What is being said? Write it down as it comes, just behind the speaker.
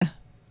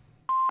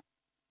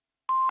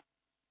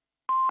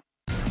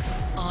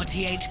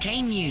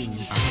RTHK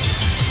News.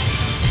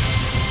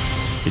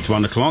 It's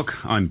 1 o'clock.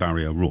 I'm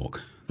Barry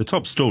O'Rourke. The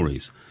top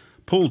stories.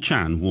 Paul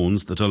Chan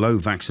warns that a low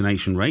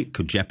vaccination rate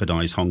could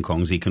jeopardise Hong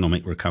Kong's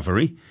economic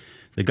recovery.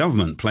 The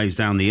government plays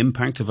down the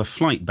impact of a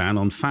flight ban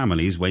on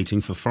families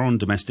waiting for foreign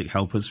domestic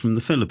helpers from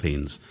the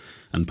Philippines.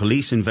 And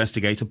police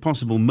investigate a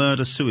possible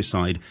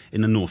murder-suicide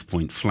in a North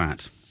Point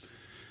flat.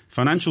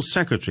 Financial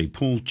Secretary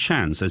Paul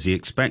Chan says he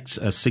expects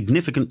a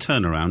significant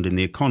turnaround in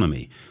the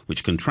economy,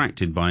 which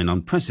contracted by an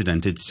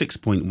unprecedented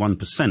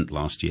 6.1%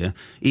 last year,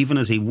 even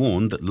as he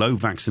warned that low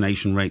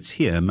vaccination rates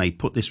here may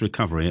put this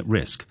recovery at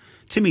risk.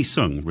 Timmy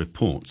Sung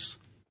reports.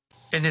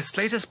 In his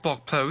latest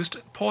blog post,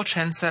 Paul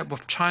Chan said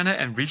with China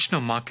and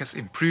regional markets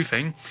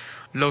improving,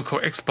 local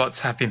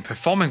exports have been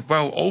performing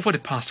well over the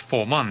past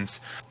 4 months,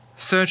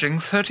 surging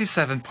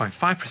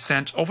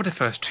 37.5% over the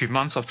first 2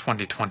 months of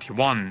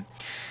 2021.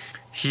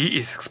 He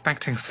is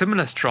expecting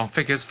similar strong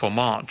figures for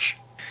March.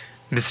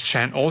 Ms.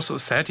 Chan also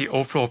said the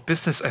overall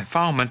business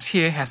environment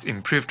here has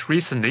improved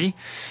recently,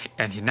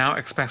 and he now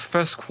expects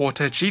first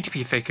quarter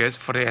GDP figures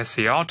for the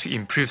SAR to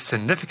improve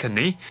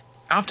significantly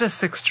after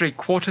 6 straight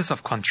quarters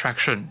of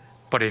contraction.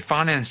 But a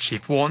finance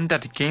chief warned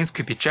that the gains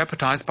could be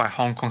jeopardized by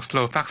Hong Kong's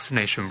low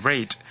vaccination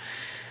rate.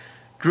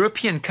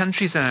 European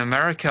countries and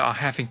America are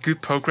having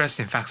good progress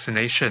in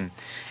vaccination,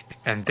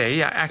 and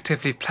they are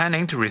actively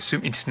planning to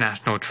resume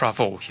international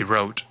travel, he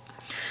wrote.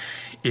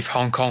 If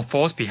Hong Kong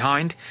falls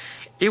behind,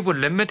 it would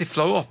limit the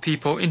flow of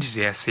people into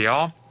the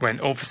SAR when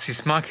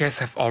overseas markets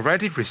have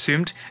already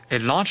resumed a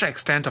larger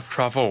extent of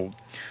travel.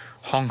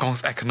 Hong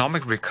Kong's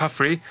economic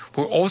recovery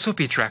will also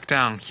be dragged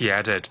down, he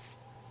added.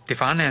 The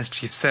finance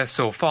chief says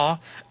so far,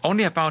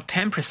 only about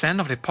 10%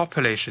 of the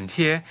population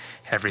here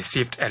have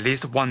received at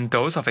least 1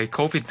 dose of a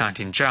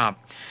COVID-19 jab,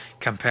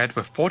 compared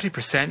with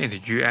 40% in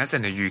the US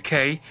and the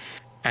UK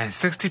and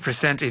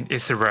 60% in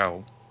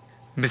Israel.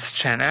 Ms.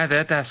 Chan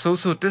added that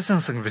social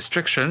distancing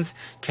restrictions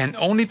can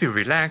only be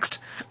relaxed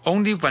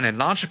only when a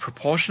larger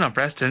proportion of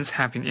residents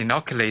have been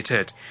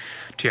inoculated,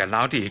 to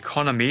allow the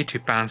economy to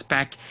bounce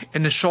back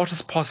in the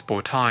shortest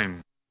possible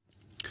time.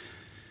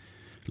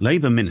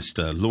 Labour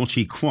Minister Law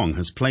Chi Kwong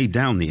has played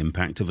down the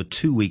impact of a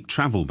 2-week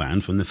travel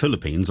ban from the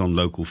Philippines on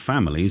local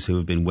families who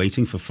have been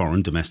waiting for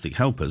foreign domestic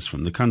helpers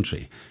from the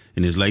country.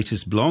 In his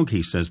latest blog,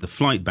 he says the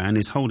flight ban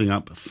is holding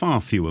up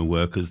far fewer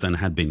workers than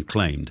had been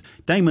claimed.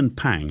 Damon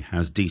Pang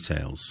has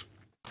details.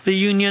 The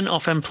Union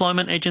of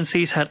Employment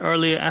Agencies had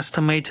earlier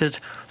estimated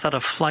that a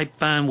flight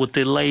ban would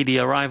delay the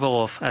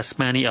arrival of as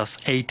many as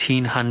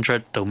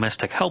 1,800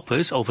 domestic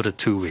helpers over the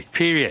 2-week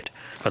period.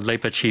 But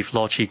Labour Chief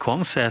Law Chi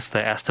Kwong says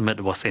the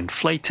estimate was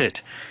inflated.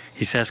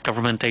 He says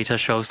government data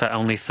shows that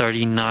only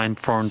 39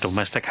 foreign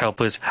domestic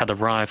helpers had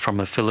arrived from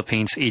the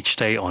Philippines each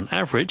day on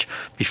average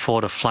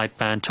before the flight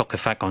ban took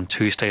effect on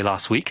Tuesday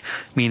last week,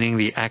 meaning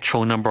the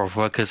actual number of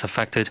workers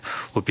affected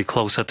would be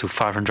closer to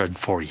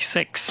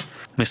 546.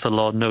 Mr.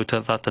 Law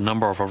noted that the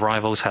number of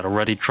arrivals had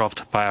already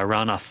dropped by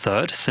around a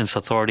third since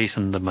authorities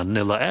in the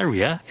Manila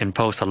area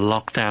imposed a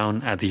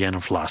lockdown at the end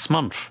of last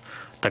month.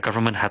 The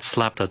government had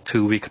slapped a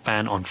 2-week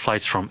ban on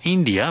flights from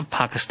India,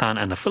 Pakistan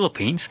and the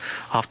Philippines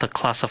after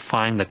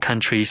classifying the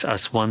countries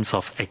as ones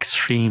of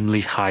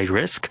extremely high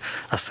risk,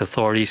 as the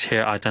authorities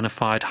here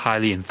identified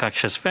highly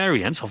infectious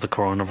variants of the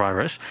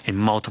coronavirus in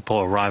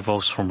multiple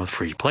arrivals from the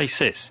 3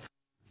 places.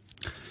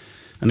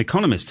 An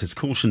economist has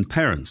cautioned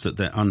parents that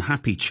their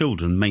unhappy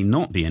children may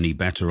not be any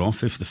better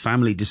off if the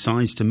family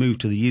decides to move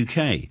to the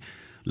UK.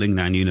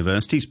 Lingnan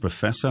University's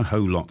Professor Ho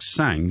Lok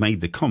Sang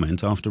made the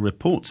comment after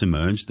reports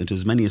emerged that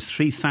as many as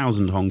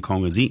 3,000 Hong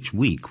Kongers each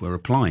week were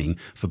applying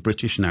for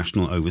British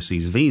national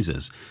overseas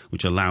visas,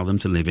 which allow them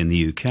to live in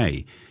the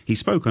UK. He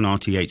spoke on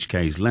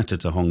RTHK's Letter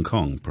to Hong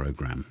Kong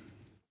programme.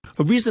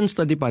 A recent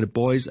study by the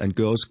Boys and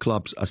Girls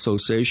Clubs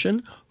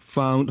Association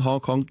found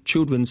Hong Kong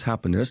children's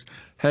happiness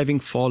having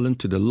fallen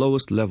to the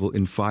lowest level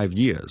in 5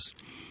 years.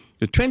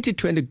 The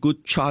 2020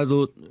 Good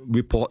Childhood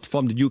Report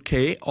from the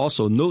UK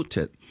also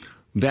noted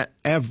that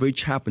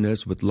average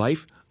happiness with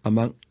life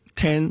among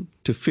 10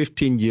 to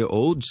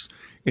 15-year-olds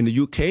in the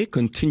UK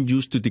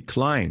continues to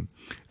decline,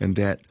 and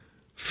that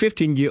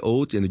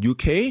 15-year-olds in the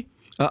UK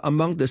are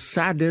among the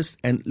saddest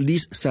and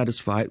least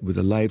satisfied with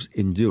their lives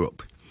in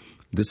Europe.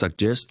 This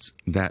suggests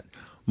that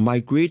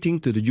migrating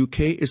to the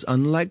UK is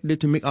unlikely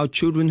to make our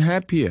children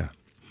happier.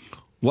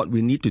 What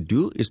we need to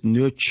do is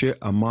nurture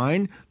a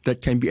mind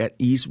that can be at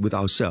ease with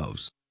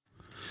ourselves.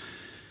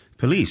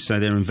 Police say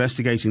they're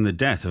investigating the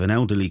death of an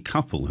elderly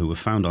couple who were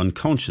found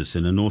unconscious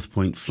in a North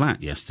Point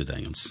flat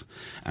yesterday.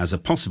 As a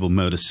possible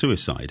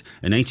murder-suicide,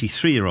 an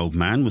 83-year-old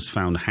man was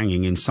found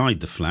hanging inside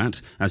the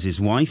flat as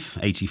his wife,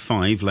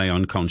 85, lay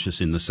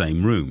unconscious in the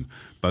same room.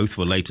 Both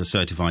were later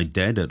certified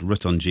dead at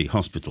Rutonji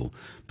Hospital.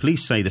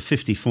 Police say the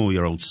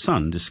 54-year-old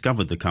son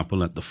discovered the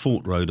couple at the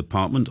Fort Road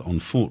apartment on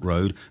Fort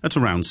Road at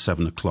around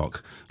 7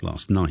 o'clock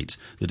last night.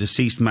 The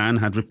deceased man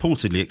had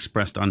reportedly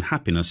expressed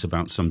unhappiness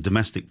about some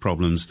domestic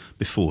problems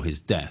before his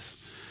death.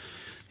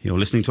 You're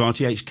listening to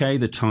RTHK.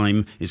 The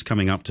time is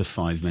coming up to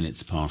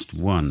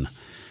 1.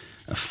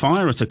 A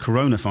fire at a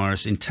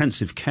coronavirus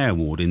intensive care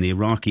ward in the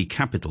Iraqi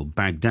capital,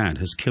 Baghdad,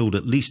 has killed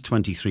at least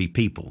 23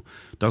 people.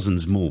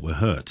 Dozens more were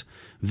hurt.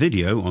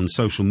 Video on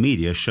social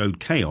media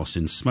showed chaos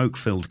in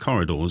smoke-filled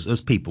corridors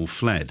as people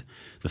fled.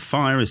 The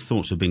fire is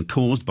thought to have been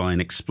caused by an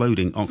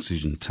exploding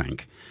oxygen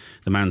tank.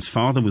 The man's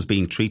father was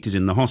being treated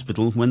in the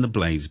hospital when the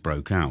blaze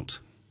broke out.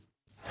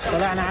 We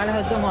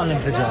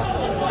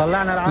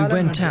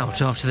went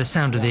out after the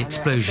sound of the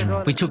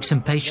explosion. We took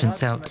some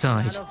patients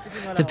outside.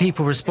 The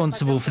people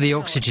responsible for the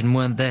oxygen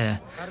weren't there.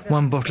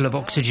 One bottle of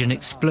oxygen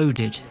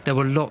exploded. There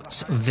were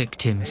lots of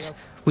victims.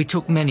 We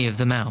took many of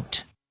them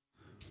out.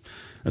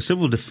 A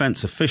civil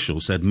defence official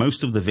said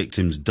most of the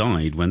victims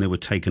died when they were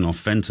taken off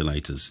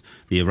ventilators.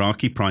 The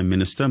Iraqi Prime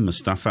Minister,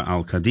 Mustafa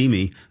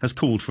al-Kadhimi, has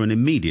called for an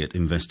immediate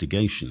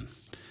investigation.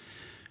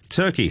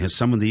 Turkey has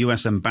summoned the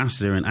US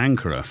ambassador in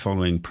Ankara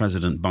following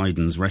President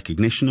Biden's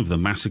recognition of the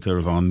massacre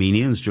of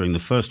Armenians during the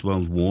First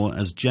World War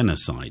as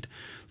genocide.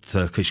 The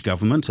Turkish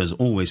government has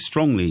always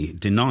strongly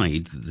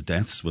denied that the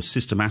deaths were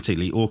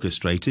systematically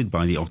orchestrated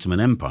by the Ottoman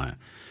Empire.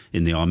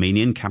 In the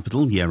Armenian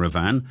capital,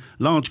 Yerevan,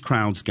 large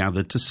crowds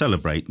gathered to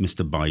celebrate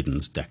Mr.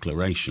 Biden's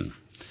declaration.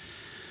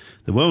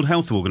 The World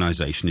Health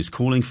Organization is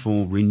calling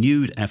for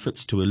renewed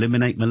efforts to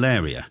eliminate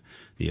malaria.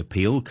 The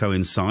appeal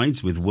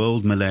coincides with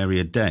World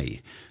Malaria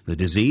Day. The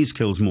disease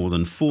kills more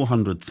than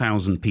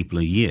 400,000 people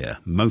a year,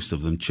 most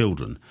of them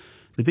children.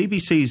 The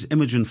BBC's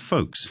Imogen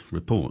Foulkes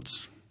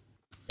reports.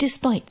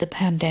 Despite the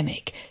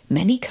pandemic,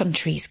 many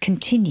countries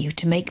continue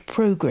to make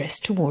progress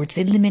towards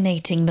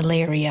eliminating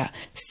malaria.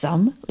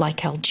 Some,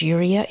 like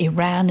Algeria,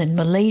 Iran and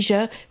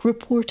Malaysia,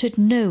 reported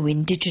no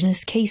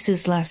indigenous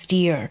cases last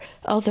year.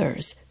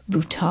 Others,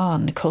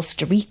 Bhutan,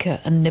 Costa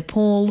Rica and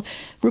Nepal,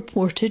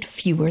 reported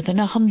fewer than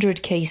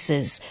 100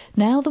 cases.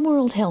 Now the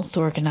World Health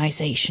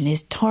Organization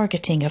is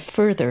targeting a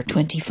further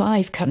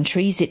 25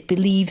 countries it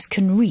believes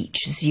can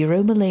reach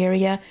zero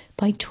malaria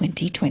by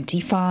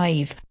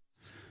 2025.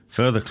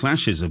 Further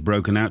clashes have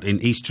broken out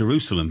in East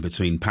Jerusalem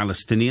between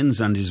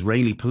Palestinians and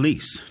Israeli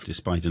police,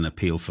 despite an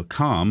appeal for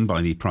calm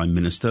by the Prime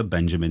Minister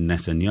Benjamin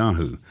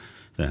Netanyahu.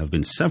 There have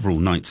been several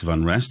nights of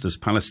unrest as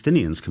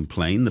Palestinians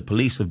complain the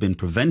police have been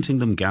preventing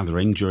them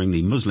gathering during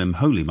the Muslim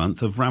holy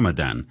month of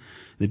Ramadan.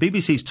 The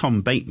BBC's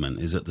Tom Bateman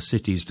is at the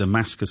city's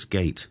Damascus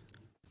Gate.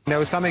 There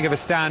was something of a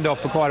standoff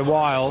for quite a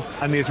while,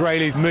 and the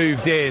Israelis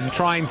moved in,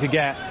 trying to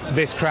get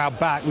this crowd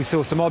back. We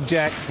saw some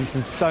objects and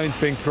some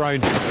stones being thrown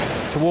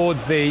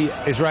towards the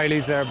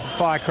Israelis. There are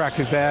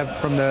firecrackers there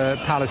from the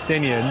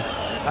Palestinians.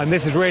 And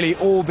this has really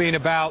all been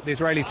about the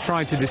Israelis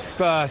trying to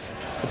disperse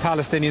the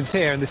Palestinians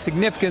here. And the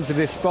significance of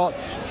this spot,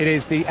 it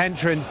is the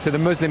entrance to the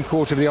Muslim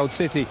quarter of the Old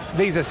City.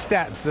 These are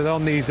steps that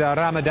on these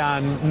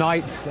Ramadan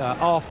nights,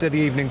 after the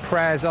evening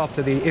prayers,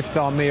 after the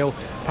iftar meal,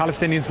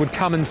 Palestinians would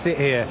come and sit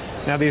here.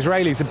 Now, the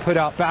Israelis have put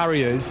up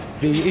barriers.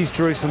 The East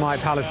Jerusalemite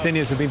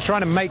Palestinians have been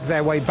trying to make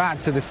their way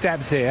back to the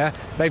steps here.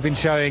 They've been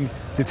showing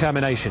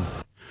determination.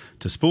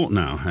 To sport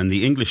now, and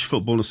the English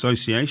Football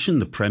Association,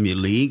 the Premier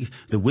League,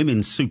 the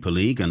Women's Super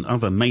League and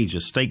other major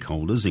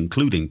stakeholders,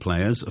 including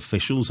players,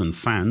 officials and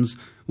fans,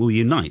 will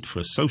unite for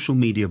a social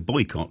media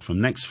boycott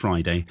from next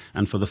Friday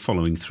and for the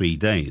following 3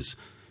 days.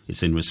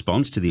 It's in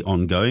response to the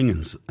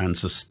ongoing and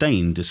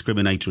sustained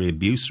discriminatory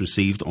abuse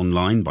received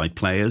online by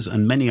players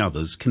and many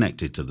others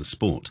connected to the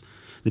sport.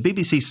 The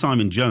BBC's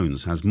Simon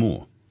Jones has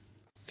more.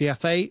 The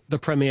FA, the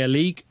Premier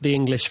League, the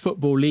English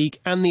Football League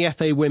and the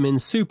FA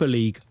Women's Super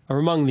League are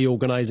among the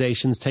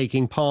organisations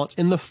taking part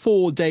in the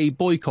 4-day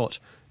boycott,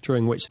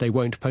 during which they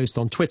won't post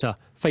on Twitter,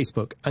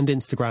 Facebook and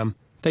Instagram.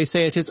 They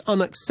say it is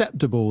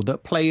unacceptable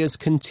that players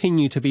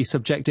continue to be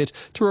subjected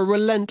to a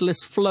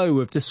relentless flow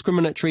of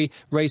discriminatory,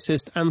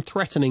 racist and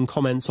threatening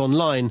comments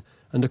online,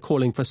 and are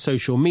calling for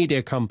social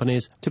media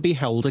companies to be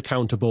held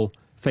accountable.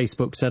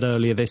 Facebook said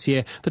earlier this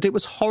year that it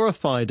was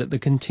horrified at the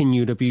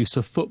continued abuse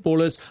of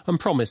footballers and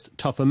promised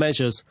tougher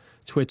measures.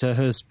 Twitter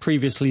has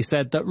previously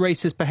said that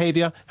racist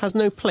behaviour has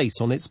no place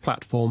on its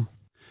platform.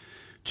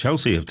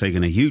 Chelsea have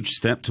taken a huge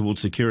step towards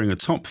securing a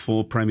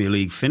top-4 Premier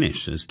League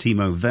finish as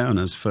Timo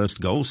Werner's first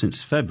goal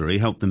since February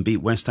helped them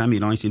beat West Ham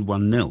United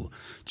 1-0.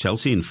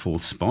 Chelsea in 4th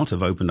spot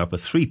have opened up a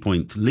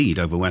 3-point lead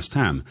over West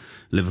Ham.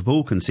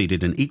 Liverpool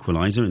conceded an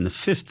equaliser in the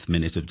 5th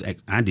minute of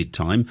added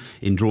time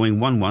in drawing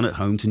 1-1 at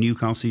home to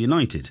Newcastle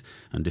United.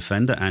 And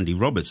defender Andy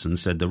Robertson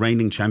said the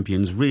reigning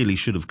champions really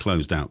should have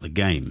closed out the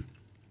game.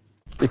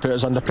 They put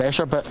us under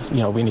pressure, but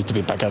we need to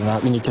be bigger than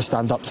that. We need to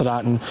stand up for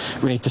that, and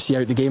we need to see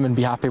out the game and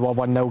be happy with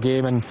a 1-0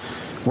 game and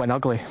win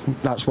ugly.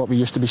 That's what we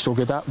used to be so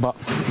good at, but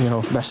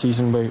this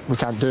season we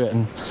can't do it,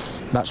 and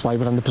that's why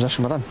we're in the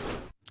position we're in.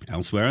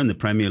 Elsewhere in the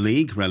Premier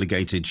League,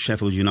 relegated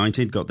Sheffield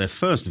United got their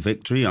first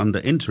victory under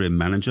interim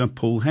manager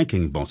Paul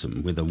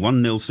Heckingbottom with a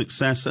 1-0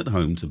 success at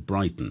home to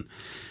Brighton.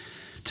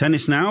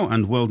 Tennis now,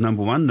 and world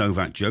number one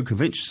Novak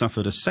Djokovic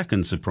suffered a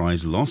second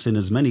surprise loss in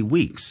as many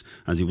weeks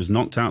as he was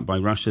knocked out by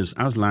Russia's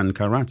Aslan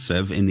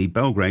Karatsev in the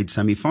Belgrade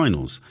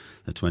semi-finals.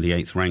 The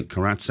 28th-ranked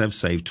Karatsev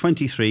saved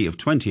 23 of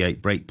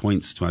 28 break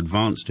points to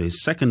advance to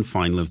his second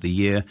final of the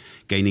year,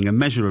 gaining a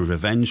measure of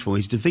revenge for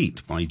his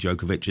defeat by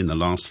Djokovic in the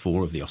last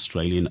four of the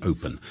Australian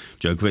Open.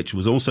 Djokovic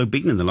was also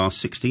beaten in the last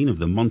 16 of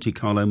the Monte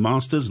Carlo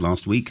Masters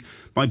last week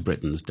by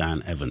Britain's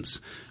Dan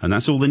Evans. And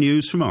that's all the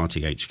news from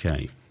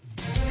RTHK.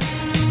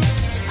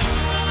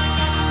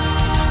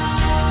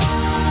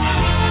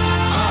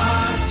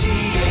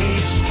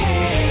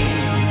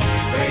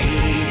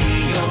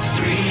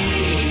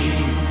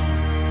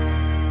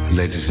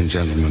 Ladies and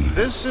gentlemen,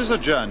 this is a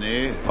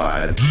journey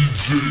by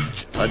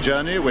a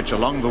journey which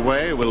along the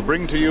way will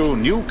bring to you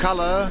new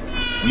colour,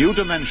 new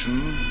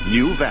dimension,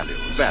 new value,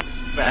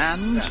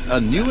 and a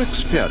new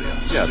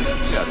experience.